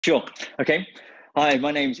Sure. Okay. Hi, my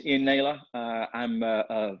name's Ian Naylor. I'm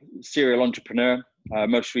a serial entrepreneur,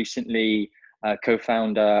 most recently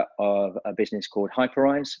co-founder of a business called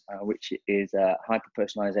Hyperize, which is a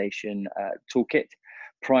hyper-personalization toolkit.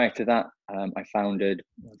 Prior to that, I founded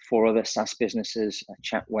four other SaaS businesses,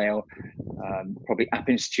 Chatwhale. Probably App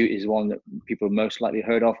Institute is one that people have most likely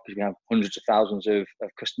heard of because we have hundreds of thousands of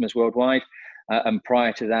customers worldwide. And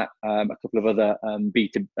prior to that, a couple of other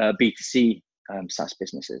B2C SaaS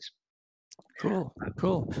businesses. Cool.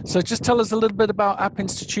 So just tell us a little bit about App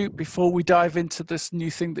Institute before we dive into this new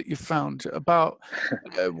thing that you found. About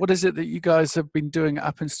what is it that you guys have been doing at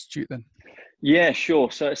App Institute then? Yeah,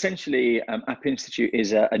 sure. So essentially, App Institute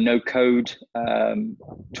is a no-code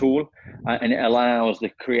tool, and it allows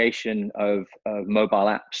the creation of mobile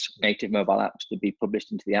apps, native mobile apps, to be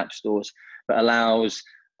published into the app stores, but allows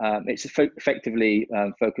it's effectively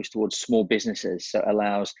focused towards small businesses. So it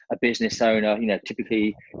allows a business owner,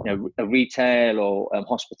 typically, a retail or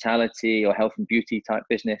hospitality or health and beauty type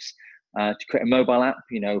business, to create a mobile app,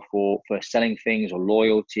 for selling things or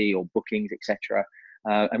loyalty or bookings, etc.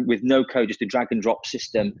 And with no code, just a drag and drop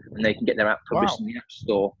system, and they can get their app published in the app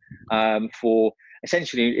store. For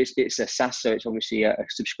essentially, it's a SaaS, so it's obviously a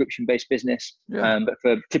subscription-based business. But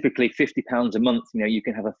for typically £50 a month, you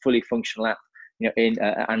can have a fully functional app, in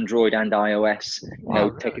Android and iOS.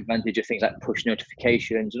 Take advantage of things like push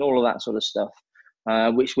notifications and all of that sort of stuff.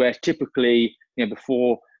 Which where typically,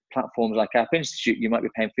 before platforms like App Institute, you might be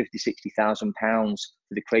paying £50,000-60,000 for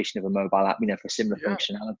the creation of a mobile app, for similar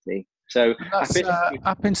functionality. So that's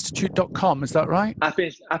appinstitute.com, is that right?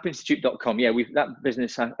 Appinstitute.com. Yeah, that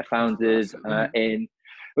business I founded it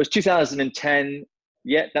was 2010.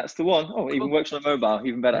 Yeah, that's the one. Oh, it even works on a mobile,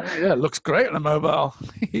 even better. Yeah, it looks great on a mobile.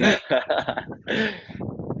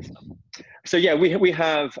 So yeah, we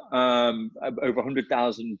have over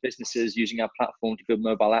 100,000 businesses using our platform to build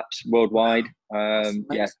mobile apps worldwide.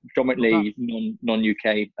 Predominantly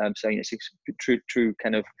non-UK. So it's a true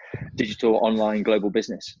kind of digital online global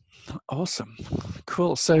business. Awesome,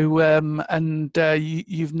 cool. So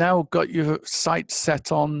you've now got your sights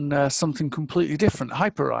set on something completely different,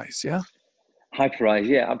 Hyperize, yeah? Hyperize,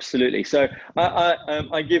 yeah, absolutely. So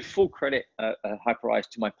I give full credit, Hyperize,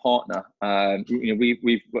 to my partner.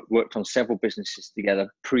 We've worked on several businesses together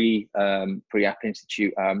pre App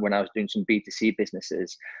Institute, when I was doing some B2C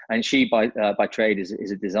businesses, and she by trade is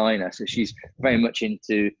a designer, so she's very much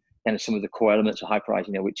into kind of some of the core elements of Hyperize,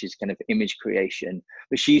 which is kind of image creation.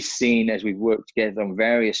 But she's seen, as we've worked together on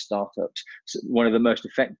various startups, one of the most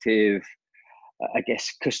effective, I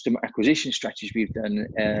guess, customer acquisition strategies we've done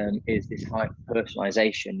is this high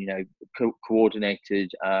personalization,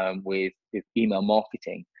 coordinated with email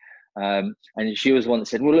marketing. And she was the one that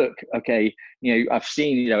said, well, look, okay, I've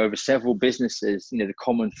seen, over several businesses, the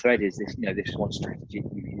common thread is this, this one strategy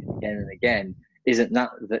we've used again and again. Isn't that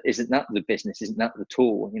the business? Isn't that the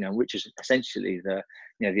tool? Which is essentially the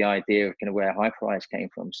idea of kind of where Hyperize came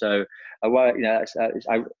from. So,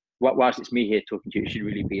 whilst it's me here talking to you, it should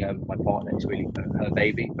really be my partner. It's really her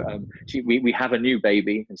baby. But we have a new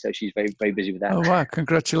baby, and so she's very, very busy with that. Oh, wow.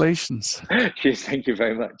 Congratulations. Cheers. Thank you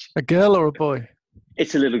very much. A girl or a boy?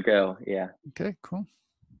 It's a little girl, yeah. Okay, cool.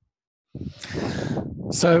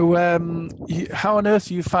 So how on earth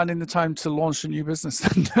are you finding the time to launch a new business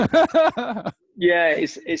then? Yeah,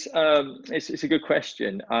 it's a good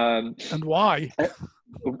question. And why?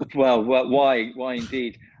 Well, why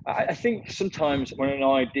indeed? I think sometimes when an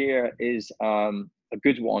idea is a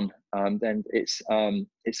good one, then it's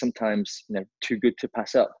sometimes too good to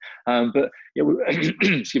pass up. But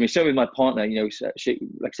excuse me. So with my partner, she,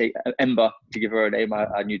 like I say, Ember, to give her a name,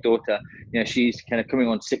 our new daughter. She's kind of coming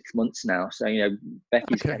on 6 months now. So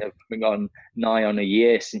Becky's kind of coming on nigh on a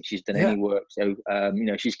year since she's done any work. So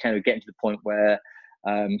she's kind of getting to the point where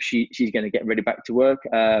she's going to get ready back to work,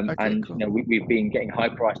 and cool. We've been getting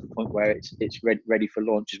Hyperize to the point where it's ready for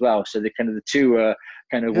launch as well. So the two are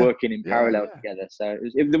kind of working in parallel together. So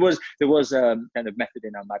there was kind of method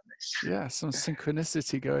in our madness. Yeah, some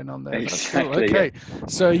synchronicity going on there. That's Exactly. Cool. Okay,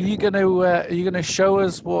 so are you going to show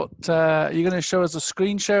us are you going to show us a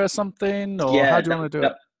screen share or something, or how do you want to do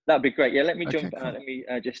it? That'd be great. Yeah, let me jump. Cool. Let me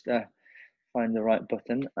just find the right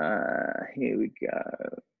button. Here we go.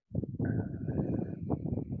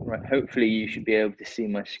 Right, hopefully you should be able to see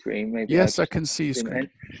my screen. Maybe yes, I can see your screen.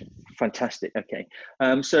 Fantastic. Okay,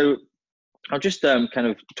 so I'll just kind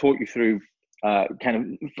of talk you through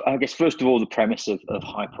I guess first of all the premise of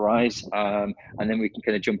Hyperize, and then we can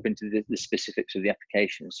kind of jump into the specifics of the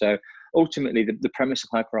application. So ultimately, the premise of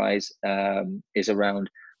Hyperize is around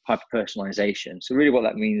hyper personalization. So really, what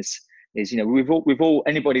that means is, we've all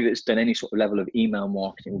anybody that's done any sort of level of email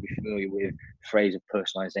marketing will be familiar with the phrase of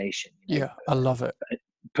personalization. Yeah, I love it.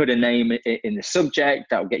 Put a name in the subject,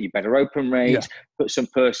 that will get you better open rates. Yeah. Put some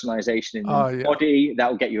personalization in Oh, the yeah. body, that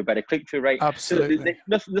will get you a better click-through rate. So Absolutely.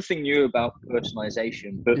 there's nothing new about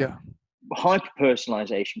personalization, but Yeah. hyper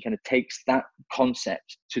personalization kind of takes that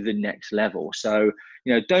concept to the next level. So,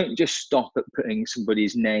 don't just stop at putting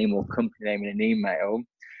somebody's name or company name in an email.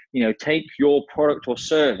 Take your product or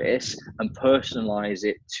service and personalize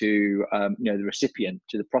it to the recipient,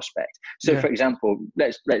 to the prospect. So, Yeah. for example,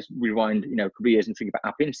 let's rewind a couple of years and think about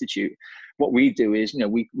App Institute. What we do is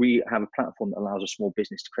we have a platform that allows a small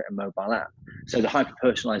business to create a mobile app. So the hyper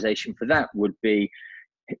personalization for that would be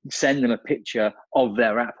send them a picture of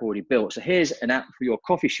their app already built. So here's an app for your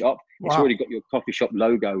coffee shop. It's Wow. already got your coffee shop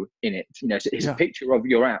logo in it. So it's Yeah. a picture of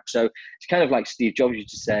your app. So it's kind of like Steve Jobs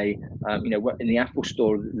used to say, in the Apple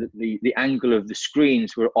store, the angle of the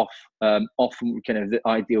screens were off from kind of the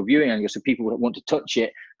ideal viewing angle. So people would want to touch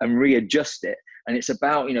it and readjust it. And it's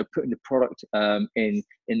about, putting the product in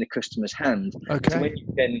the customer's hand. Okay. So when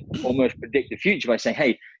you can almost predict the future by saying,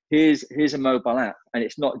 hey, here's a mobile app, and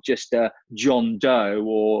it's not just a John Doe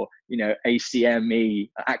or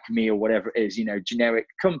ACME, Acme, or whatever it is, generic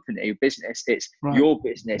company business. It's Right. your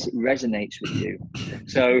business. It resonates with you.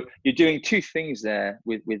 So you're doing two things there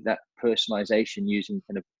with that personalization, using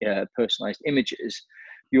kind of personalized images.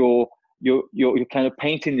 You're kind of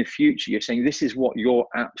painting the future. You're saying this is what your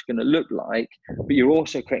app's going to look like, but you're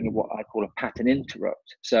also creating what I call a pattern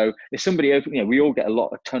interrupt. So if somebody we all get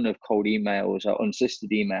a ton of cold emails or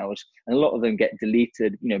unsolicited emails, and a lot of them get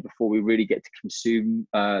deleted, before we really get to consume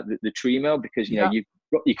the true email, because you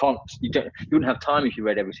wouldn't have time if you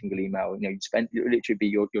read every single email. It would literally be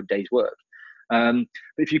your day's work. But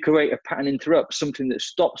if you create a pattern interrupt, something that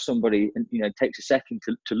stops somebody and takes a second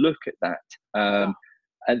to look at that.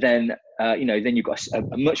 And then, then you've got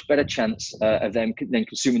a much better chance of them then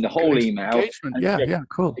consuming the whole email. Engagement. Yeah,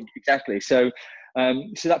 cool. Exactly. So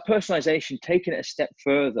that personalization, taking it a step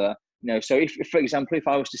further. So if, for example, if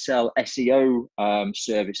I was to sell SEO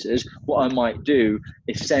services, what I might do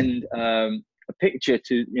is send a picture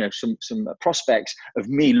to some prospects of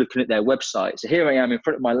me looking at their website. So here I am in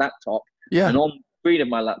front of my laptop, and on the screen of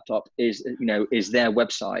my laptop is their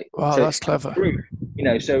website. Wow, so that's clever.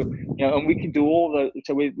 And we can do all the.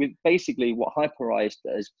 So with basically what Hyperize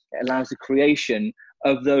does, it allows the creation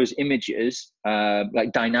of those images,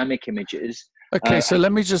 like dynamic images. Okay, so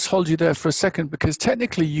let me just hold you there for a second, because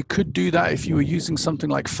technically you could do that if you were using something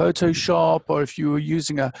like Photoshop, or if you were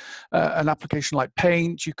using an application like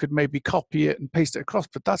Paint. You could maybe copy it and paste it across,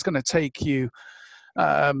 but that's going to take you,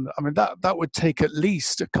 that would take at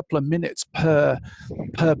least a couple of minutes per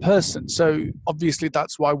person. So obviously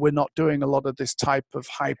that's why we're not doing a lot of this type of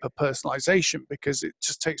hyper personalization, because it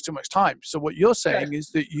just takes too much time. So what you're saying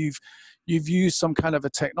is that you've used some kind of a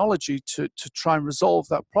technology to try and resolve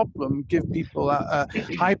that problem, give people a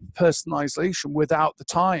hyper personalization without the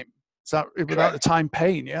time. Is that without the time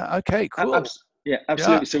pain? Yeah. Okay. Cool. Yeah,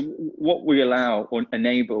 absolutely. So what we allow or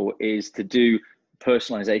enable is to do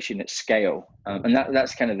personalization at scale, and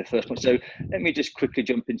that's kind of the first point. So let me just quickly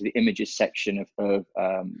jump into the images section of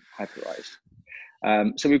Hyperize.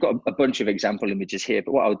 So we've got a bunch of example images here,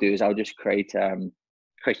 but what I'll do is I'll just create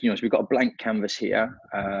we've got a blank canvas here,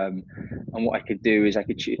 and what I could do is I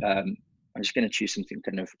could choose, I'm just going to choose something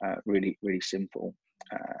kind of really simple.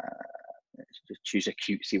 Let's just choose a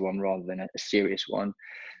cutesy one rather than a serious one.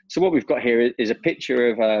 So what we've got here is a picture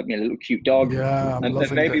of a little cute dog. Yeah, I'm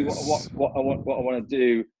loving maybe this. what I want to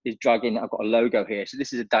do is drag in. I've got a logo here, so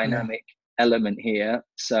this is a dynamic element here.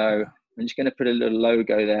 So I'm just going to put a little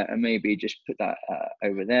logo there, and maybe just put that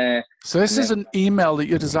over there. So this is an email that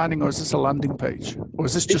you're designing, or is this a landing page, or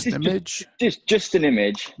is this just an image? Just an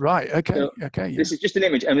image. Right. Okay. So okay. This is just an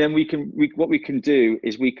image, and then what we can do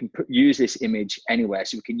is we can use this image anywhere.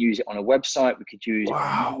 So we can use it on a website. We could use it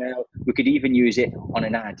on email. We could even use it on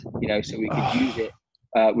an ad. So we could use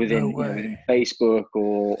it within Facebook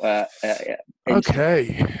or.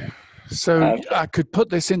 Okay. So I could put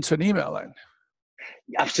this into an email then.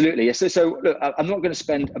 Absolutely. Yes. So look, I'm not going to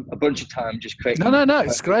spend a bunch of time just creating. No.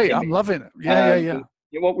 It's great. I'm loving it. Yeah.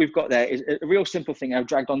 What we've got there is a real simple thing. I've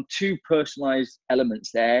dragged on two personalized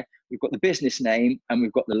elements there. We've got the business name and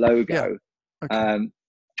we've got the logo. Okay.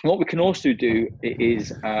 What we can also do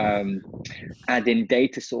is add in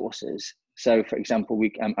data sources. So, for example,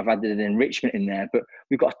 I've added an enrichment in there, but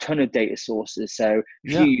we've got a ton of data sources. So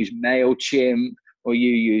if you use MailChimp, or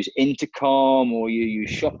you use Intercom, or you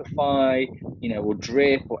use Shopify, or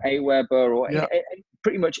Drip, or Aweber, or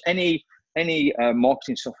pretty much any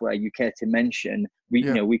marketing software you care to mention, we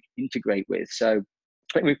can integrate with. So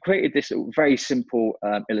we've created this very simple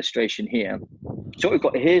illustration here. So what we've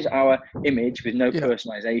got, here's our image with no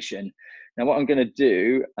personalization. Now what I'm going to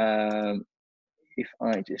do, if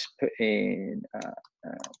I just put in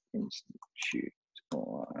institute,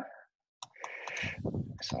 or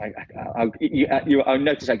so I'll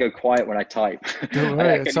notice I go quiet when I type. Don't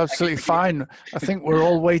worry, it's absolutely fine. I think we're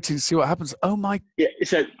all waiting to see what happens. Oh my! Yeah.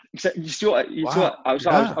 So you see what? I was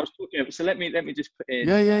talking. So let me just put in.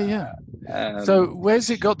 So where's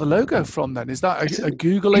it got the logo from then? Is that a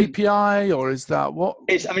Google API, or is that what?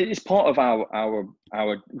 It's part of our.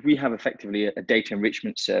 We have effectively a data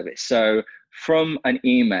enrichment service. So from an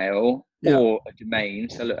email or a domain,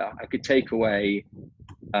 so look, I could take away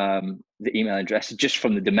the email address just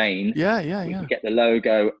from the domain. We can get the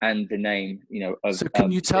logo and the name. So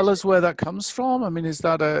can you tell us where that comes from? I mean, is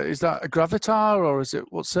that a Gravatar, or is it,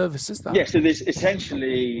 what service is that? Yeah, so there's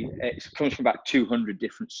essentially, it comes from about 200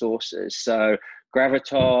 different sources. So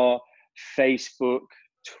Gravatar, Facebook,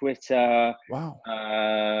 Twitter,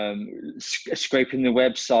 scraping the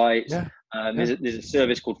website. There's a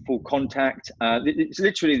service called Full Contact. It's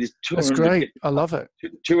literally, there's 200. That's great. I love it.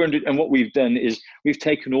 200. And what we've done is we've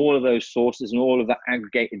taken all of those sources and all of that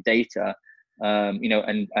aggregated data,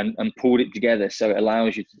 and pulled it together. So it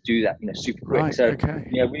allows you to do that, super quick. Right, so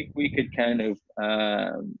we could kind of,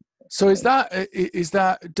 so does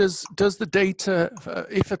the data,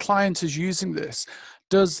 if a client is using this,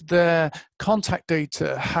 does their contact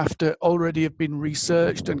data have to already have been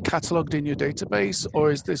researched and cataloged in your database,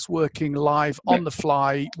 or is this working live on the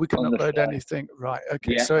fly? We can upload anything, right?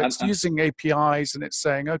 Okay, so it's using APIs and it's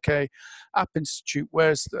saying, okay, App Institute,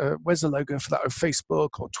 where's the logo for that, or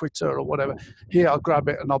Facebook or Twitter or whatever? Here, I'll grab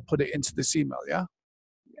it and I'll put it into this email. Yeah.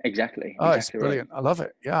 Exactly. It's brilliant. Right. I love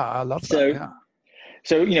it. Yeah, I love that. Yeah.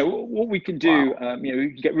 So what we can do, we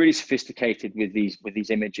can get really sophisticated with these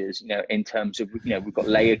images, in terms of we've got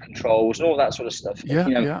layer controls and all that sort of stuff.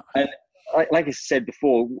 And like I said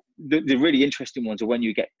before, the really interesting ones are when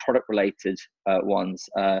you get product related ones.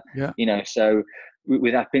 So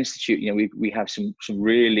with App Institute, we have some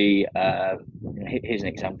really here's an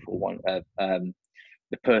example one of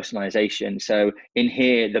the personalization. So in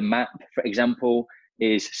here, the map, for example,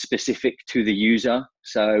 is specific to the user.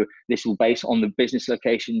 So this will base on the business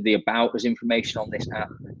location, the about us information on this app,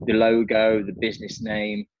 the logo, the business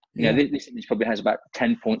name. This image probably has about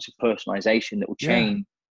 10 points of personalization that will change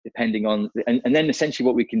depending on, and then essentially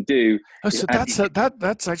what we can do. So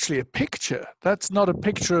that's actually a picture. That's not a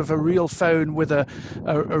picture of a real phone with a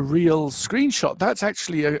real screenshot. That's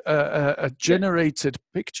actually a generated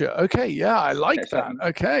picture. Okay, I like that.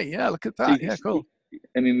 Okay, look at that. So cool.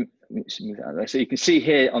 I mean, so you can see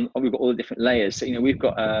here we've got all the different layers. So we've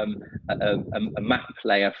got a map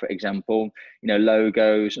layer, for example,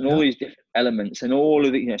 logos and all these different elements, and all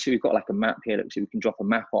of the so we've got like a map here. So we can drop a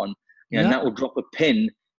map on, and that will drop a pin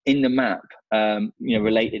in the map,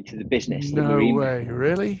 related to the business. No way,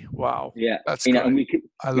 really? Wow. Yeah, that's great. And we can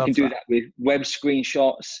do that with web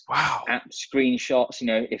screenshots, app screenshots.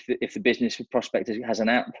 If the business prospect has an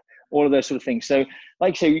app, all of those sort of things. So,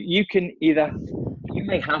 like, so you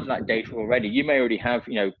may have that data already. You may already have,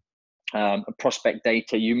 a prospect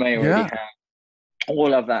data. You may already have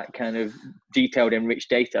all of that kind of detailed, enriched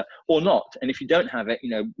data, or not. And if you don't have it,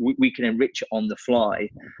 we can enrich it on the fly.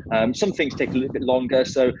 Some things take a little bit longer.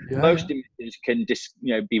 So most images can just,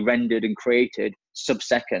 be rendered and created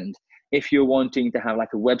sub-second. If you're wanting to have like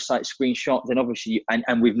a website screenshot, then obviously,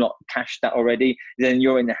 and we've not cached that already, then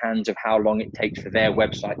you're in the hands of how long it takes for their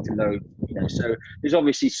website to load. So there's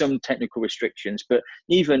obviously some technical restrictions, but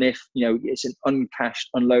even if, it's an uncached,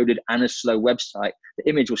 unloaded and a slow website, the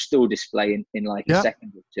image will still display in like a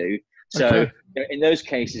second or two. So in those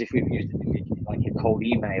cases, if we've used an image in like a cold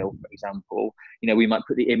email, for example, we might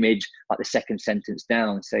put the image like the second sentence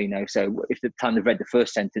down. So, so if the time they've read the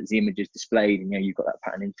first sentence, the image is displayed, and you've got that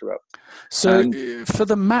pattern interrupt. So for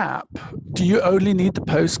the map, do you only need the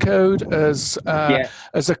postcode as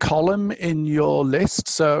a column in your list?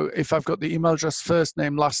 So if I've got the email address, first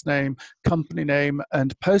name, last name, company name,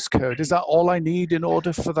 and postcode, is that all I need in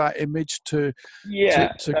order for that image to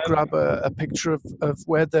grab a picture of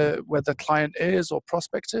where the client is or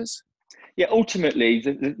prospect is? Yeah, ultimately,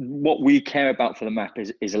 what we care about for the map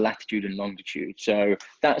is a latitude and longitude. So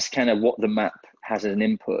that's kind of what the map has as an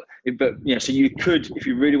input. But so you could, if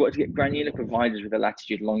you really want to get granular, provide us with a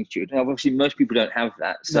latitude and longitude. And obviously, most people don't have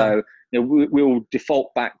that. So we'll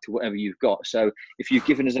default back to whatever you've got. So if you've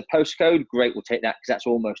given us a postcode, great, we'll take that because that's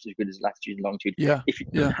almost as good as latitude and longitude. If you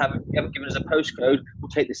haven't given us a postcode, we'll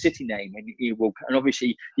take the city name, and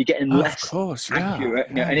obviously you're getting less accurate.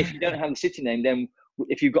 And if you don't have the city name, then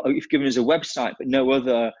if you've given us a website but no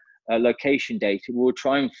other location data, we'll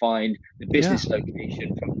try and find the business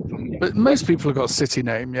location from But most people have got a city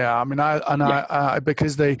name, yeah. I mean,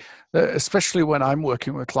 because they, especially when I'm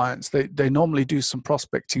working with clients, they normally do some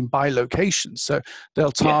prospecting by location. So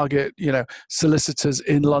they'll target, solicitors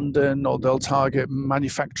in London, or they'll target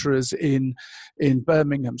manufacturers in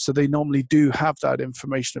Birmingham. So they normally do have that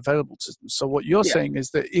information available to them. So what you're saying is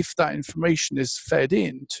that if that information is fed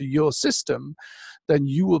in to your system, then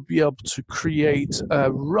you will be able to create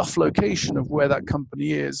a rough location of where that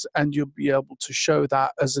company is, and you'll be able to show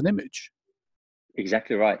that as an image.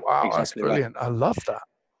 Exactly right. Wow, exactly that's brilliant. Right. I love that.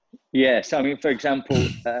 Yeah. So, I mean, for example,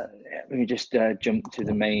 let me just jump to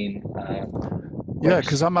the main Yeah,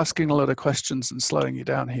 because I'm asking a lot of questions and slowing you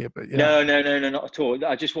down here, but No, not at all.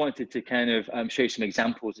 I just wanted to kind of show you some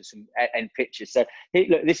examples of some end pictures. So, hey,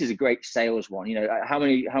 look, this is a great sales one. How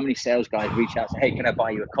many sales guys reach out and say, "Hey, can I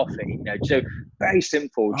buy you a coffee?" So very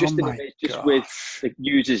simple, just an image, just with the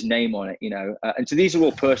user's name on it. And so these are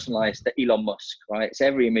all personalized to Elon Musk, right? So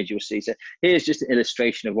every image you'll see. So here's just an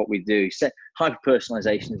illustration of what we do. So hyper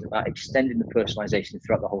personalization is about extending the personalization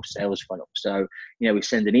throughout the whole sales funnel. So we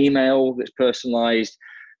send an email that's personalized.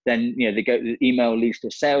 Then the email leads to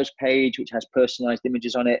a sales page which has personalized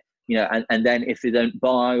images on it. And then if they don't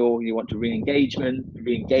buy, or you want to re-engage them,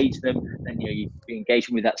 then you re-engage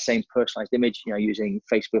them with that same personalized image, using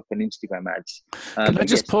Facebook and Instagram ads. Can I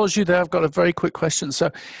just pause you there? I've got a very quick question. So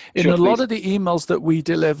in a lot of the emails that we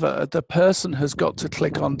deliver, the person has got to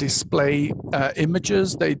click on display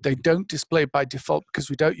images. They don't display by default because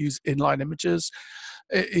we don't use inline images.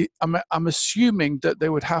 I'm assuming that they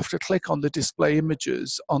would have to click on the display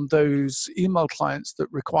images on those email clients that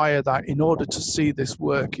require that in order to see this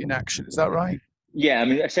work in action. Is that right? Yeah, I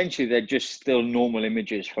mean, essentially, they're just still normal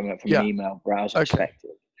images from an email browser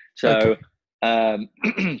perspective. So,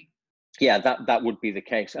 yeah, that would be the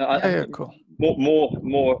case. Cool.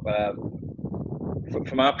 More.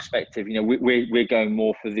 From our perspective, we're going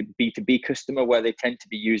more for the B2B customer, where they tend to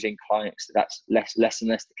be using clients. That's less and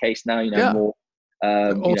less the case now. More.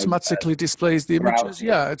 Automatically displays the images.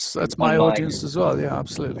 Browsing, that's my audience as well. Yeah,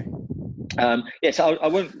 absolutely. So I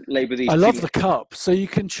won't label these. I love the cup, so you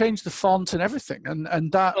can change the font and everything,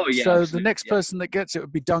 and that. Oh, yeah, so absolutely. The next person that gets it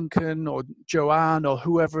would be Duncan or Joanne or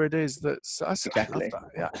whoever it is. I love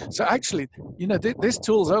that. Yeah. So actually, this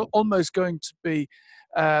tool's almost going to be.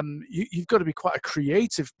 You've got to be quite a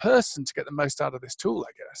creative person to get the most out of this tool,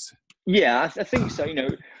 I guess. Yeah, I think so.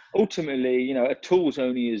 Ultimately, a tool's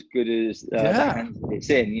only as good as the hands that it's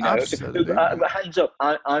in. Absolutely. Hands up,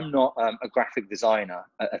 I'm not a graphic designer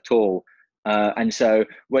at all. And so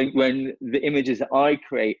when the images that I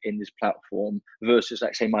create in this platform versus,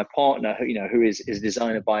 like, say, my partner, who is a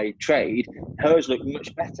designer by trade, hers look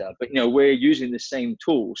much better. But we're using the same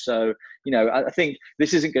tool, so I think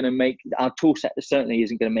this isn't going to make our tool set certainly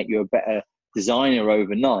isn't going to make you a better designer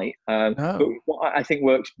overnight. No. But what I think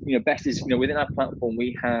works best is within our platform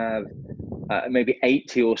we have maybe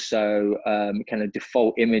 80 or so kind of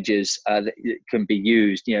default images that can be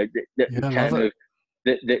used.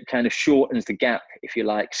 That kind of shortens the gap, if you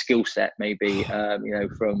like, skill set maybe.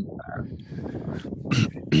 From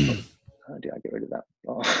how do I get rid of that?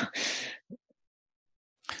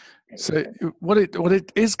 So what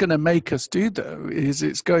it is going to make us do, though, is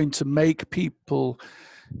it's going to make people,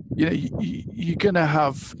 you're going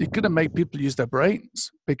to make people use their brains,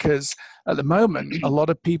 because at the moment a lot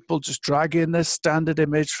of people just drag in their standard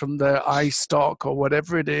image from their iStock or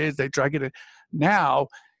whatever it is. They drag it in. Now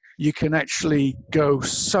you can actually go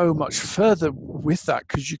so much further with that,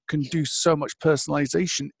 because you can do so much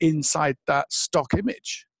personalization inside that stock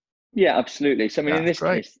image. Yeah, absolutely. So I mean, in this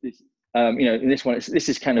case, in this one, this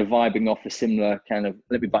is kind of vibing off a similar kind of,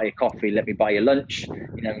 let me buy you coffee, let me buy you lunch.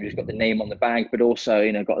 We've just got the name on the bag, but also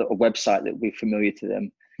got a website that will be familiar to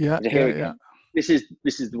them. This is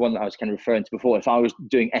the one that I was kind of referring to before. If I was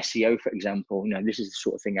doing SEO, for example, this is the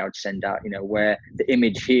sort of thing I would send out. Where the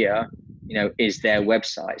image here, is their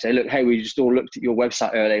website. So look, hey, we just all looked at your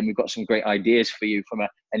website earlier, and we've got some great ideas for you from an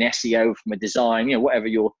SEO, from a design, whatever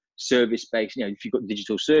your service based. If you've got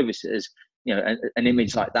digital services, an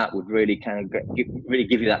image like that would really kind of really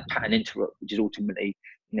give you that pattern interrupt, which is ultimately,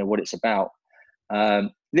 what it's about.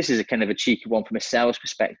 This is a kind of a cheeky one from a sales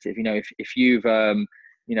perspective. If you've want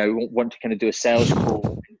to kind of do a sales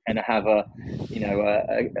call and have have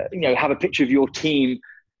a picture of your team,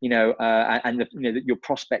 and your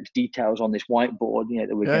prospect details on this whiteboard,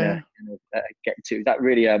 that we're going to get to. That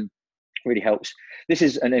really really helps. This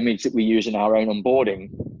is an image that we use in our own onboarding.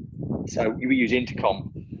 So we use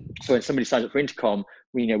Intercom. So when somebody signs up for Intercom,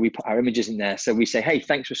 we put our images in there. So we say, hey,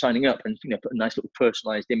 thanks for signing up, and put a nice little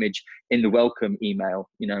personalized image in the welcome email.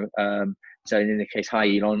 So in the case,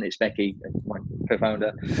 hi Elon, it's Becky, my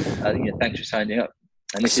co-founder. Thanks for signing up.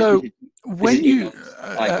 And this So is when you,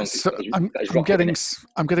 Elon's icon.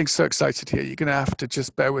 I'm getting so excited here. You're going to have to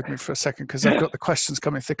just bear with me for a second because I've got the questions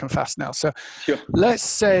coming thick and fast now. So Sure. let's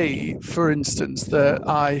say, for instance, that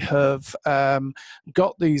I have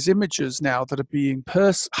got these images now that are being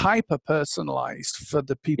hyper personalized for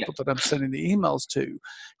the people that I'm sending the emails to.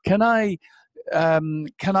 Can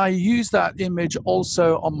I use that image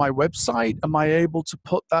also on my website? Am I able to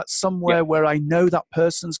put that somewhere where I know that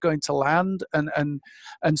person's going to land, and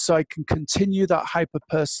so I can continue that hyper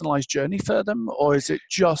personalized journey for them, or is it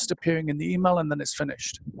just appearing in the email and then it's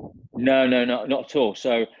finished? No, not at all.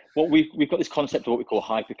 So what we've got this concept of what we call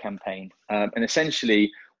hyper campaign, and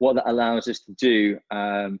essentially what that allows us to do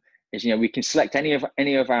is, we can select any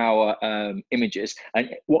of our images, and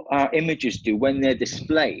what our images do when they're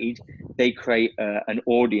displayed, they create an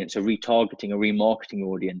audience, a retargeting, a remarketing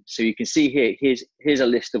audience. So you can see here, here's a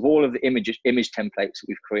list of all of the image templates that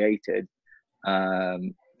we've created.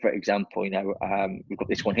 For example, we've got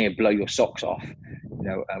this one here, blow your socks off,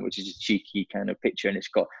 which is a cheeky kind of picture, and it's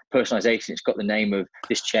got personalization. It's got the name of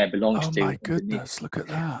this chair belongs to. Oh my goodness, look at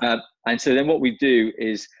that. And so then what we do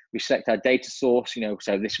is we select our data source,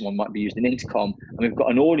 so this one might be used in Intercom, and we've got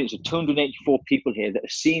an audience of 284 people here that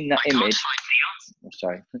have seen that image.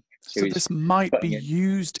 Sorry. So this might be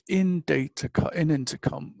used in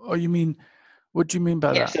Intercom. Or what do you mean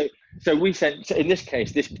by that? So we sent, so in this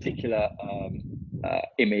case, this particular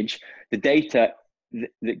image, the data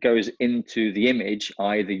that goes into the image,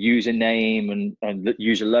 i.e. the username and the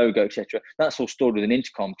user logo, etc., that's all stored within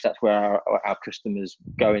Intercom, because that's where our customers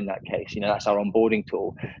go in that case. That's our onboarding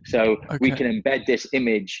tool. So we can embed this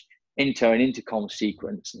image into an Intercom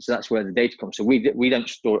sequence, and so that's where the data comes. So we don't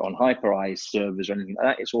store it on hyperized servers or anything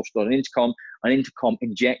like that. It's all stored in Intercom, and Intercom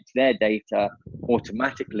inject their data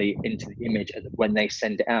automatically into the image when they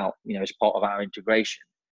send it out, as part of our integration.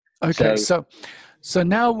 Okay, so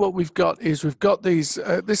now what we've got is these,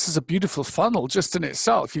 this is a beautiful funnel just in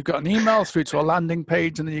itself. You've got an email through to a landing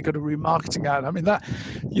page, and then you've got a remarketing ad. I mean, that,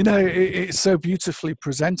 it's so beautifully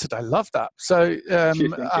presented. I love that. So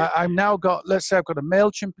I've now got, let's say I've got a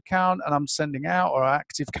MailChimp account and I'm sending out, or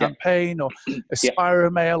Active Campaign or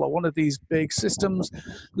Aspire Mail or one of these big systems.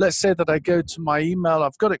 Let's say that I go to my email,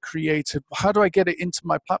 I've got it created. How do I get it into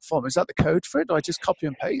my platform? Is that the code for it, or I just copy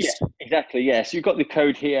and paste? Yeah, exactly. Yeah. So you've got the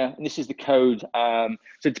code here, and this is the code.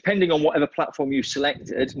 So depending on whatever platform you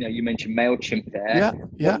selected, you mentioned MailChimp there.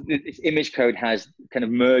 This image code has kind of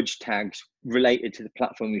merge tags related to the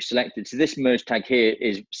platform you selected. So this merge tag here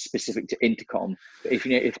is specific to Intercom. But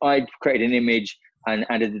if I created an image and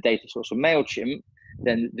added the data source of MailChimp,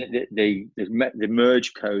 then the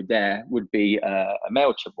merge code there would be a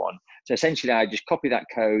MailChimp one. So essentially, I just copy that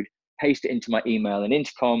code, paste it into my email and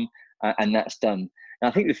Intercom, and that's done. And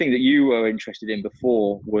I think the thing that you were interested in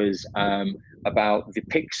before was about the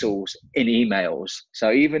pixels in emails.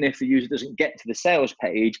 So even if the user doesn't get to the sales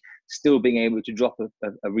page, still being able to drop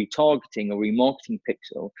a retargeting or remarketing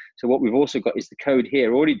pixel. So what we've also got is the code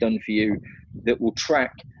here already done for you that will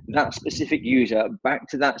track that specific user back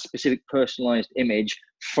to that specific personalized image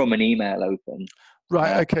from an email open.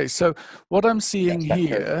 Right. Okay. So what I'm seeing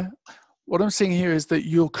here. What I'm seeing here is that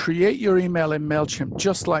you'll create your email in MailChimp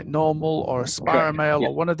just like normal, or Aspire Mail,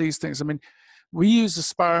 or one of these things. I mean, we use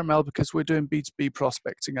Aspire Mail because we're doing B2B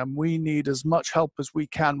prospecting, and we need as much help as we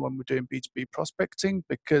can when we're doing B2B prospecting,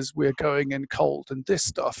 because we're going in cold, and this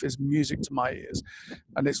stuff is music to my ears,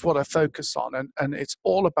 and it's what I focus on. And it's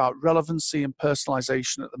all about relevancy and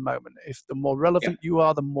personalization at the moment. If the more relevant you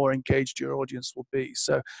are, the more engaged your audience will be.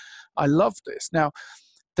 So I love this. Now,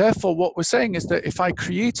 therefore, what we're saying is that if I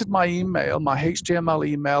created my email, my HTML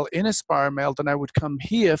email in Aspire Mail, then I would come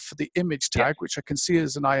here for the image tag, which I can see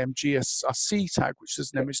as an IMG tag, which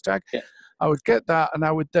is an image tag. I would get that, and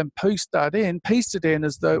I would then paste it in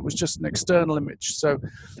as though it was just an external image. So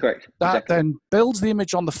that then builds the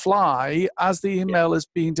image on the fly as the email is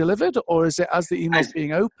being delivered, or is it as the email is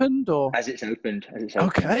being opened, or as it's opened?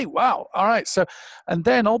 Okay, wow. All right. So, and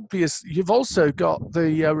then you've also got the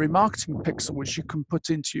remarketing pixel, which you can put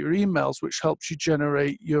into your emails, which helps you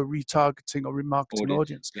generate your retargeting or remarketing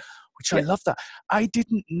audience, which I love that. I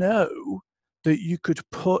didn't know that you could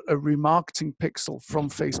put a remarketing pixel from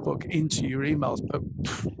Facebook into your emails, but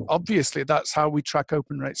obviously that's how we track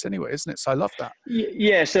open rates anyway, isn't it? So I love that.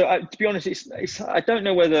 Yeah. So to be honest, I don't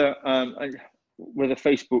know whether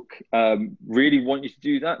Facebook really want you to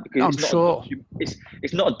do that, because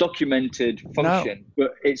it's not a documented function.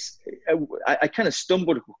 But I kind of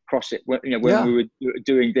stumbled across it when we were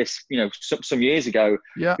doing this some years ago,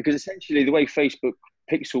 because essentially the way Facebook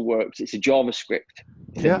pixel works, it's a JavaScript.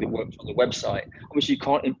 thing Yeah. that works on the website. Obviously, you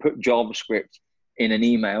can't input JavaScript in an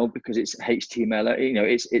email because it's HTML.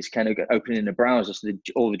 It's kind of open in the browser, so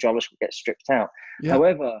all the JavaScript gets stripped out. Yeah.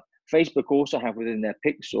 However, Facebook also have within their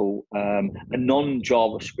pixel a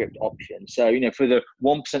non-JavaScript option. So, for the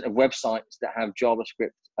 1% of websites that have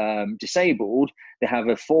JavaScript disabled, they have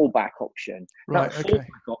a fallback option. Right. That Okay.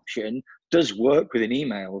 fallback option does work within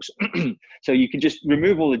emails. So you can just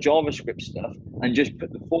remove all the JavaScript stuff and just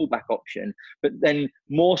put the fallback option. But then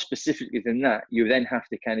more specifically than that, you then have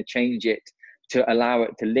to kind of change it to allow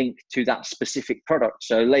it to link to that specific product.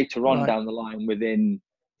 So later on down the line within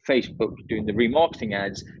Facebook doing the remarketing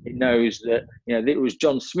ads, it knows that it was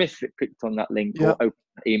John Smith that clicked on that link or opened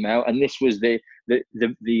that email, and this was the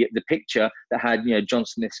picture that had John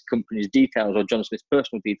Smith's company's details or John Smith's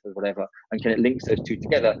personal details, whatever, and can it links those two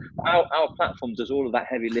together. Our platform does all of that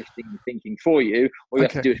heavy lifting and thinking for you. All you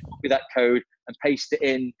have to do is copy that code and paste it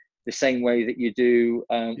in the same way that you do.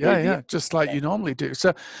 Just like you normally do.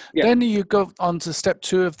 So then you go on to step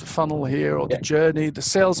 2 of the funnel here, or the journey, the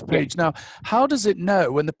sales page. Now, how does it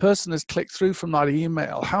know when the person has clicked through from that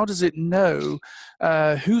email? How does it know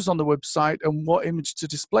who's on the website and what image to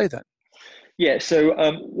display then? Yeah, so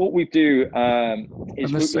what we do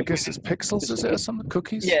is... And this, I guess it's pixels, is it, or some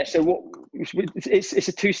cookies? Yeah, so it's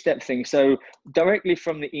a 2-step thing. So directly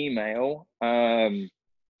from the email,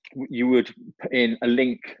 you would put in a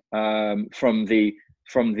link from the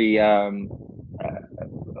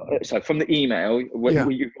email.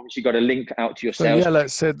 You've obviously got a link out to your sales.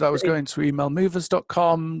 Let's say that was going to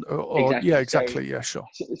emailmovers.com or exactly. Sure.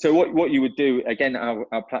 So what you would do, again, our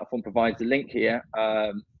platform provides the link here.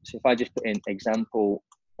 So if I just put in example,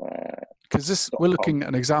 because we're looking at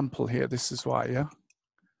an example here. This is why,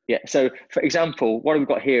 yeah. So for example, what we've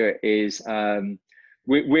got here is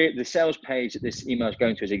we're the sales page that this email is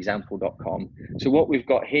going to is example.com. So what we've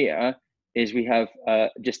got here is we have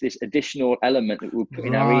just this additional element that we'll put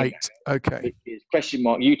in our email. Which is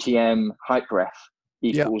 $UTM hyperef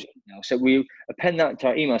equals email. So we append that to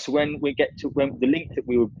our email. So when the link that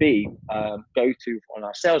we would go to on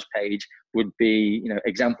our sales page would be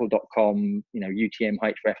example.com UTM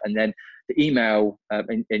hyperef, and then the email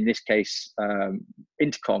in this case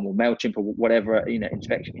Intercom or MailChimp or whatever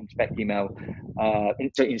inspect email.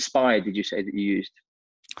 So Inspired, did you say that you used?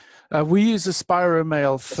 We use Aspiro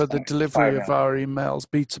Mail for the delivery of our emails,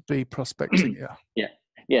 B2B prospecting.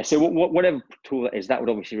 Yeah. So whatever tool that is, that would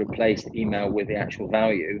obviously replace the email with the actual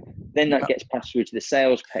value. Then that gets passed through to the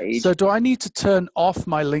sales page. So do I need to turn off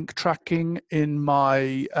my link tracking in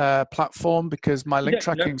my platform, because my link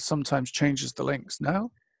tracking sometimes changes the links? No,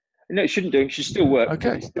 it shouldn't do. It should still work.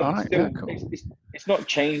 Okay. All right. Cool. It's not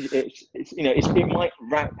changed. It might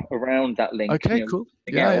wrap around that link. Okay. Cool.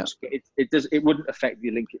 Else, but it wouldn't affect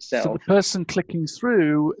the link itself. So the person clicking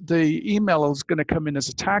through, the email is going to come in as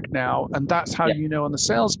a tag now, and that's how you know on the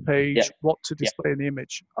sales page what to display in the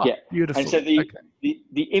image. Beautiful. And so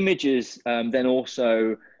the images then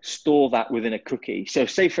also store that within a cookie. So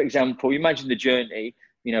say, for example, you imagine the journey.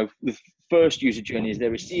 The first user journey is they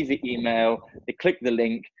receive the email, they click the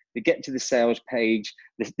link, they get to the sales page.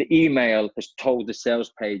 The email has told the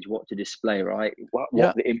sales page what to display, right? What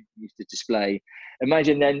the image needs to display.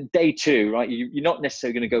 Imagine then day 2, right? You're not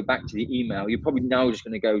necessarily going to go back to the email. You're probably now just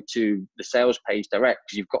going to go to the sales page direct,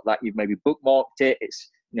 because you've got that. You've maybe bookmarked it.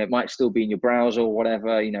 It's it might still be in your browser or whatever,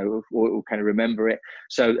 or it will kind of remember it.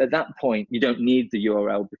 So at that point, you don't need the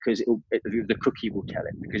URL, because the cookie will tell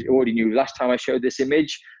it, because it already knew last time I showed this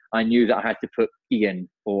image, I knew that I had to put Ian,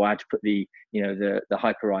 or I had to put the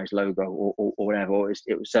Hyperize logo or whatever.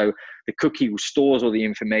 So the cookie stores all the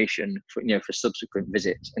information for subsequent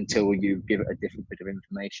visits until you give it a different bit of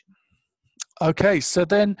information. Okay, so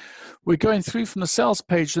then we're going through from the sales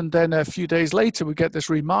page, and then a few days later we get this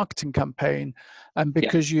remarketing campaign. And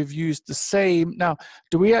because you've used the same, now,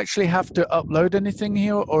 do we actually have to upload anything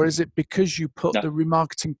here, or is it because you put the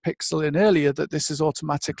remarketing pixel in earlier that this is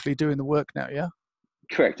automatically doing the work now? Yeah.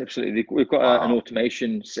 Correct, absolutely. We've got an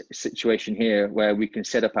automation situation here where we can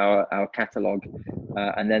set up our catalog,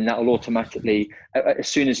 and then that will automatically, as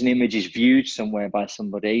soon as an image is viewed somewhere by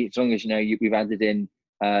somebody, as long as we've added in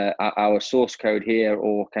our source code here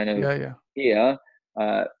or kind of here,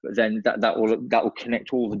 then that will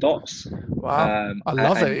connect all the dots. Wow, I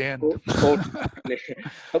love it, Ian.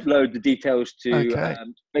 Upload the details to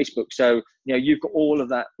Facebook. So you've got all of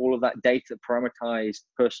that data, parameterized,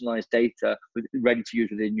 personalized data, ready to use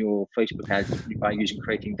within your Facebook ads by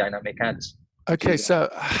creating dynamic ads. Okay, so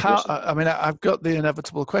I've got the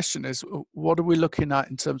inevitable question: is what are we looking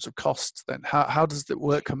at in terms of costs then? How does it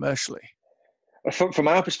work commercially? From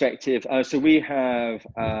our perspective, so we have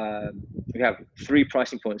 3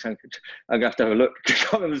 pricing points. I'm gonna have to have a look. I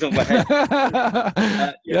can't remember the top of my head.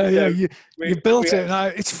 Yeah, So you we built have, it.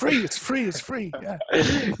 And it's free. It's free. It's free. Yeah.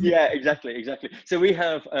 yeah, exactly. So we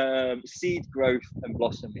have seed, growth, and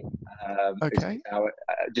blossoming. Is Okay. our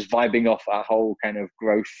just vibing off our whole kind of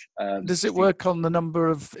growth. Does it theme. work on the number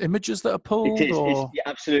of images that are It pulled, is. It's, or? yeah,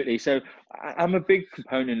 absolutely. So I'm a big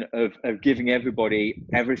proponent of giving everybody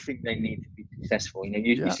everything they need to be successful.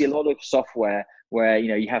 You Yeah. see a lot of software where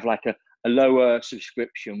you have like a lower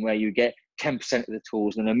subscription where you get 10% of the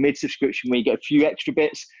tools, and a mid subscription where you get a few extra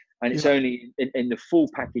bits, and it's Yeah. only in the full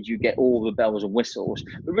package you get all the bells and whistles.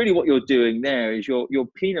 But really, what you're doing there is you're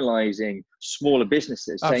penalising smaller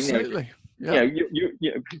businesses, saying Absolutely. Yeah.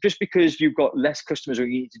 just because you've got less customers or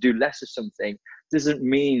you need to do less of something doesn't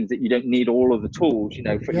mean that you don't need all of the tools. For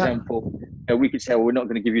Yeah. example, we could say, well, we're not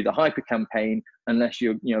going to give you the hyper campaign unless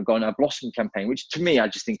you're go on our blossom campaign, which to me I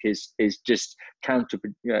just think is just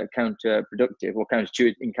counterproductive or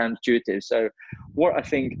counterintuitive. So what I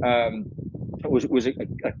think was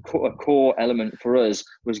a core element for us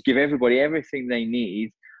was give everybody everything they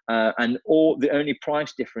need. And the only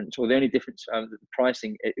price difference, or the only difference that the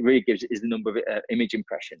pricing it really gives is the number of image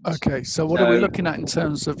impressions. Okay. So what are we looking at in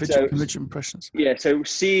terms of image impressions? Yeah, so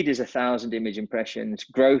seed is 1,000 image impressions,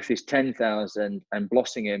 growth is 10,000, and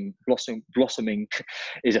blossoming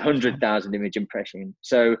is 100,000 image impressions.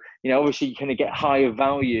 So obviously you kind of get higher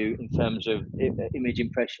value in terms of image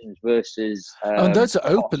impressions versus. And those are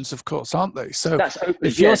cost. opens, of course, aren't they? So that's open,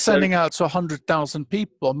 if you're sending out to 100,000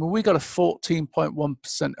 people, I mean, we got a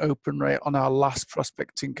 14.1% open rate on our last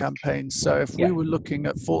prospecting campaign. So if we were looking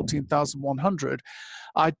at 14,100,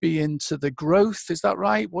 I'd be into the growth. Is that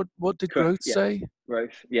right? What did growth say?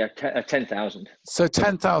 Growth, yeah, 10,000. So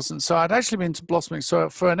 10,000. So I'd actually be into blossoming. So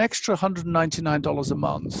for an extra $199 a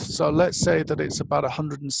month, so let's say that it's about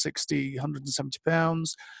 160, 170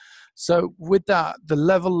 pounds. So with that, the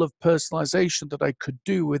level of personalization that I could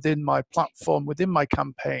do within my platform, within my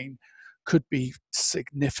campaign, could be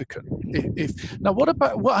significant. Now, what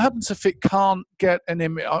happens if it can't get an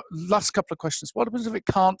image? Last couple of questions. What happens if it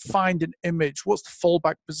can't find an image? What's the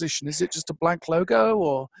fallback position? Is it just a blank logo,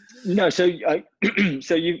 or? No, so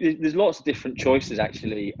there's lots of different choices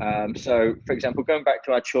actually. So for example, going back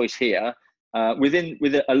to our choice here, with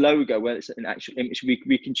a logo where it's an actual image,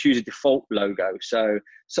 we can choose a default logo. So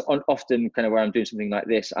often kind of where I'm doing something like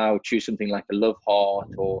this, I'll choose something like a love heart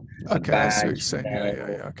or a badge. I see what you're saying.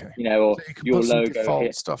 Okay. Or so you can your put some logo default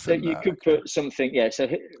here. stuff So in you there. could put something, So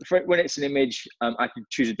when it's an image, I can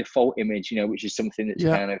choose a default image, which is something that's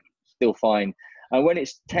kind of still fine. And when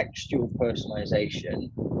it's textual personalization,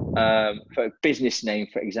 for a business name,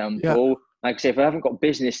 for example, like I say, if I haven't got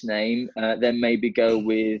business name, then maybe go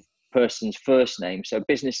with person's first name. So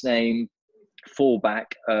business name, fallback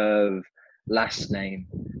of last name,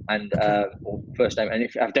 and or first name. And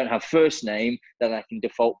if I don't have first name, then I can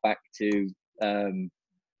default back to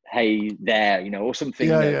hey there, or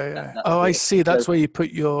something. I see. That's where you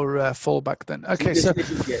put your fallback then. Okay, so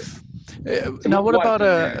now what about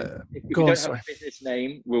if you don't have a business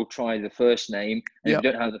name, we'll try the first name, and if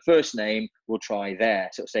you don't have the first name, we'll try there.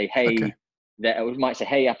 So it'll say hey there. It might say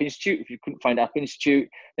hey App Institute. If you couldn't find App Institute,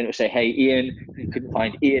 then it'll say hey Ian. If you couldn't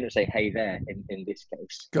find Ian, it'll say hey there in this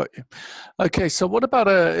case. Got you. Okay, so what about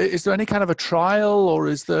is there any kind of a trial, or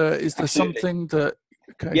is there something that?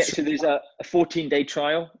 Okay, yeah, so there's a 14-day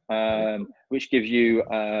trial, which gives you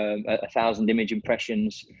 1,000 image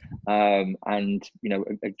impressions, and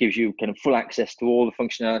it gives you kind of full access to all the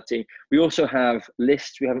functionality. We also have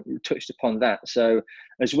lists. We haven't touched upon that. So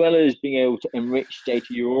as well as being able to enrich data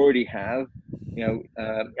you already have,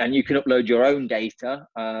 and you can upload your own data.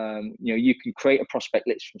 You can create a prospect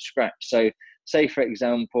list from scratch. So say for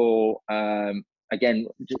example, again,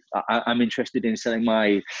 I'm interested in selling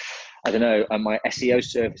my SEO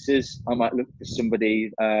services. I might look for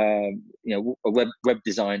somebody, a web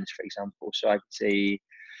designers, for example. So I could see,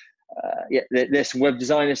 there's some web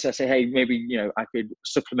designers. So I say, hey, maybe, I could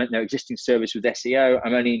supplement their existing service with SEO.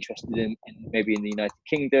 I'm only interested in maybe in the United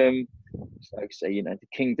Kingdom. So I could say United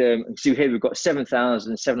Kingdom. And see here, we've got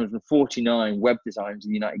 7,749 web designers in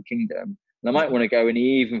the United Kingdom. And I might want to go in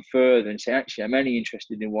even further and say, actually, I'm only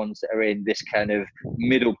interested in ones that are in this kind of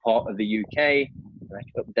middle part of the UK. And I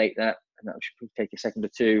can update that, and that should take a second or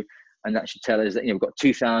two. And that should tell us that we've got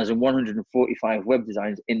 2,145 web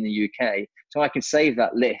designs in the UK. So I can save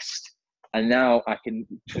that list. And now I can,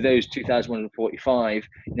 for those 2,145,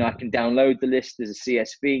 I can download the list as a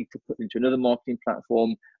CSV to put into another marketing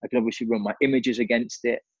platform. I can obviously run my images against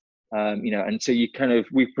it. And so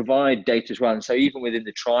we provide data as well. And so even within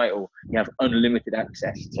the trial, you have unlimited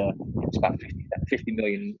access to it's about 50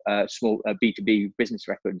 million small B2B business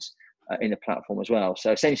records in the platform as well.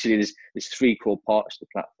 So essentially, there's three core parts to the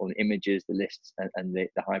platform: the images, the lists, and the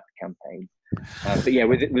hyper campaign. But yeah,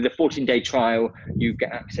 with a 14-day trial, you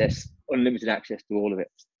get unlimited access to all of it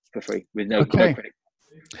for free with no credit.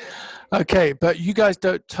 Okay, but you guys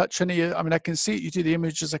don't touch any. I mean, I can see you do the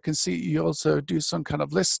images. I can see you also do some kind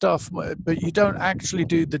of list stuff, but you don't actually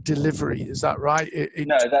do the delivery. Is that right?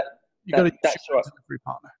 No, you got to that's right. Delivery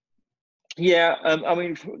partner. Yeah, I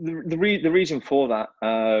mean, the reason for that,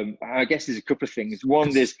 I guess there's a couple of things.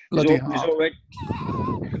 One, there's already,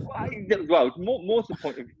 well, more to the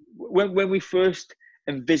point of when we first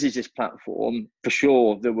envisaged this platform, for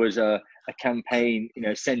sure there was a campaign,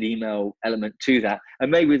 send email element to that, and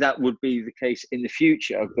maybe that would be the case in the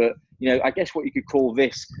future. But I guess what you could call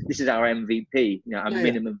this is our MVP, our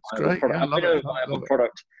minimum viable product. Our minimum viable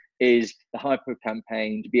product is the hyper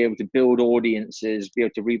campaign, to be able to build audiences, be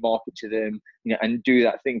able to remarket to them, and do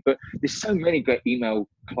that thing. But there's so many great email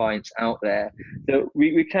clients out there that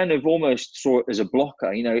we kind of almost saw it as a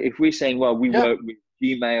blocker. If we're saying, well, we work with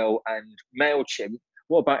Gmail and MailChimp,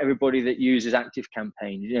 what about everybody that uses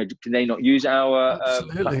ActiveCampaign? Can they not use our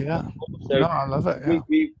Absolutely, platform? So I love it. Yeah.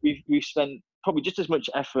 We've spent probably just as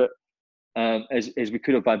much effort as we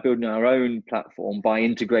could have by building our own platform, by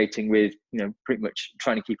integrating with, pretty much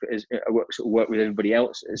trying to keep it as work with everybody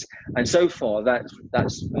else's. And so far, that's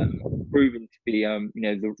proven to be,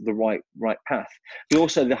 the right path. But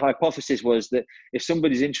also, the hypothesis was that if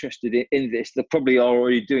somebody's interested in this, they probably are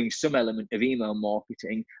already doing some element of email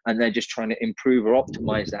marketing, and they're just trying to improve or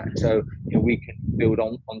optimize that. So we can build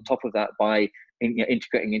on top of that by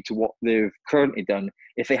integrating into what they've currently done.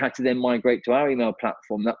 If they had to then migrate to our email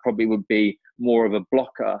platform, that probably would be more of a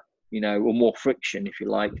blocker, or more friction, if you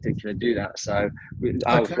like, to kind of do that. So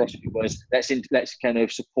our philosophy was let's kind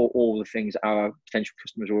of support all the things our potential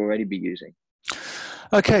customers will already be using.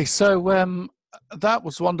 Okay, so that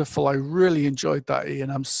was wonderful. I really enjoyed that, Ian.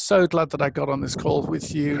 I'm so glad that I got on this call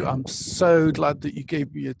with you. I'm so glad that you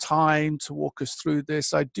gave me your time to walk us through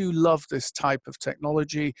this. I do love this type of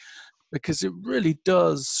technology, because it really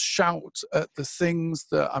does shout at the things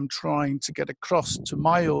that I'm trying to get across to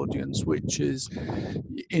my audience, which is,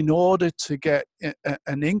 in order to get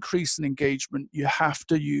an increase in engagement, you have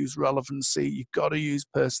to use relevancy. You've got to use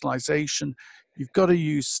personalization. You've got to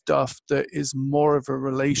use stuff that is more of a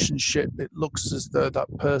relationship. It looks as though that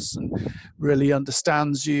person really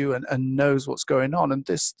understands you and knows what's going on. And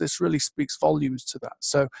this really speaks volumes to that.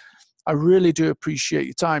 So I really do appreciate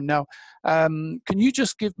your time. Now, can you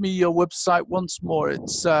just give me your website once more?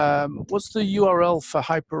 It's what's the URL for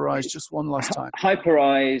Hyperrise? Just one last time.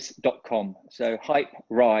 Hyperrise.com. So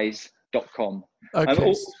hyperise.com. Okay.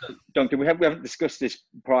 Also, Duncan, we haven't discussed this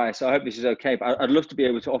prior, so I hope this is okay. But I'd love to be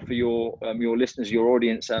able to offer your listeners, your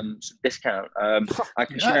audience, some discount. I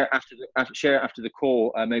can share it after the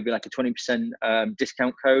call, maybe like a 20%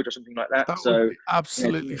 discount code or something like that. That would be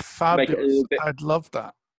absolutely fabulous. I'd love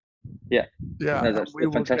that. Yeah. Yeah, no, that's we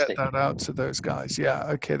will fantastic. get that out to those guys. Yeah,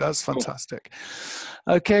 okay, that's fantastic.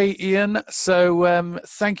 Cool. Okay, Ian, so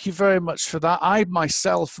thank you very much for that. I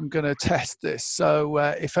myself am going to test this. So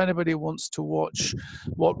if anybody wants to watch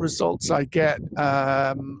what results I get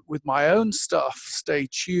with my own stuff, stay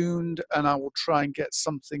tuned, and I will try and get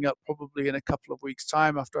something up probably in a couple of weeks'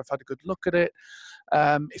 time after I've had a good look at it.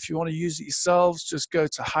 If you want to use it yourselves, just go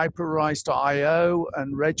to hyperrise.io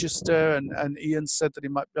and register. And Ian said that he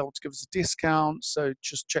might be able to give us a discount. So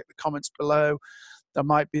just check the comments below. There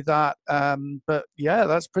might be that. But yeah,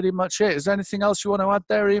 that's pretty much it. Is there anything else you want to add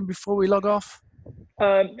there, Ian, before we log off?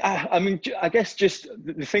 I mean, I guess just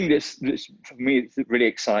the thing that's for me it's really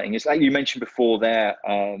exciting is, like you mentioned before there,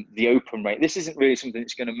 the open rate. This isn't really something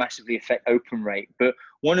that's going to massively affect open rate, but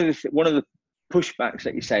one of the pushbacks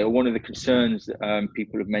that you say, or one of the concerns that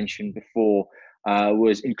people have mentioned before,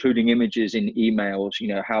 was including images in emails.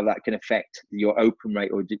 How that can affect your open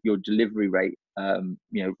rate or your delivery rate, of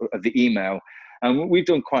the email. And we've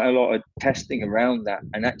done quite a lot of testing around that,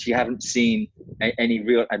 and actually haven't seen any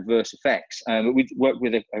real adverse effects. We worked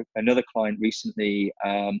with another client recently,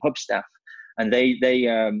 Hubstaff, and they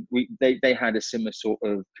had a similar sort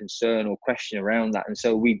of concern or question around that. And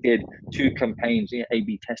so we did 2 campaigns,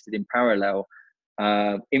 A/B tested in parallel,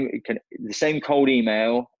 the same cold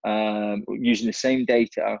email, using the same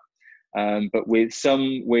data, but with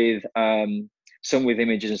some with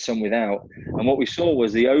images and some without. And what we saw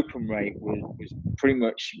was the open rate was pretty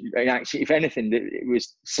much, actually, if anything, it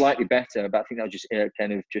was slightly better. But I think that was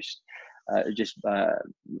just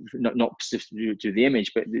not specifically to the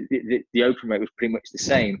image, but the open rate was pretty much the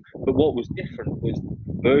same. But what was different was the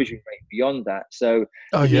conversion rate beyond that. So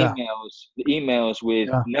Oh, yeah. the emails with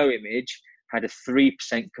Yeah. no image had a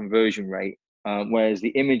 3% conversion rate, whereas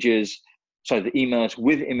the emails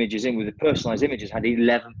with images with the personalized images had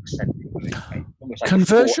 11% conversion rate, almost like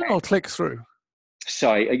Conversion 4x. or click through?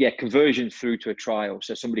 Sorry, yeah, conversion through to a trial.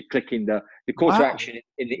 So somebody clicking the call to action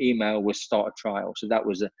in the email was start a trial. So that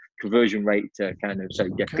was a conversion rate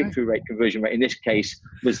click through rate, conversion rate in this case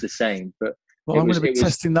was the same. But well, I'm going to be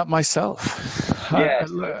testing that myself. Yeah,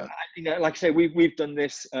 like I say, we've done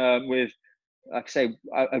this with. Like I say,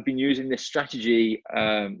 I've been using this strategy,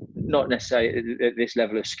 not necessarily at this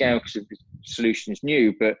level of scale because the solution is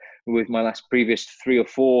new, but with my previous 3 or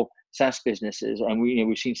 4 SaaS businesses, and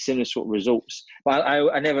we've seen similar sort of results. But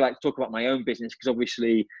I never like to talk about my own business because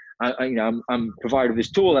obviously I'm provider of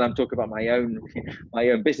this tool, and I'm talking about my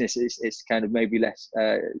own business. It's kind of maybe less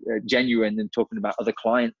genuine than talking about other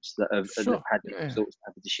clients that have had results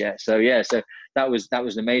happy to share. So so that was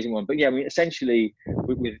an amazing one. But yeah, I mean, essentially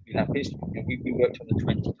with that business, we worked on the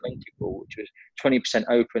 20-20 rule, which was 20%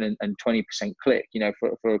 open and 20% click.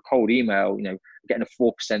 For a cold email, getting a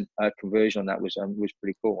 4% conversion on that was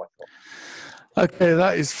pretty cool, I thought. Okay,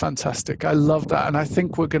 that is fantastic. I love that. And I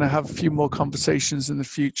think we're going to have a few more conversations in the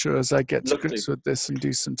future as I get to grips with this and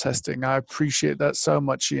do some testing. I appreciate that so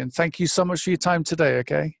much, Ian. Thank you so much for your time today,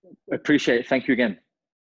 okay? I appreciate it. Thank you again.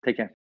 Take care.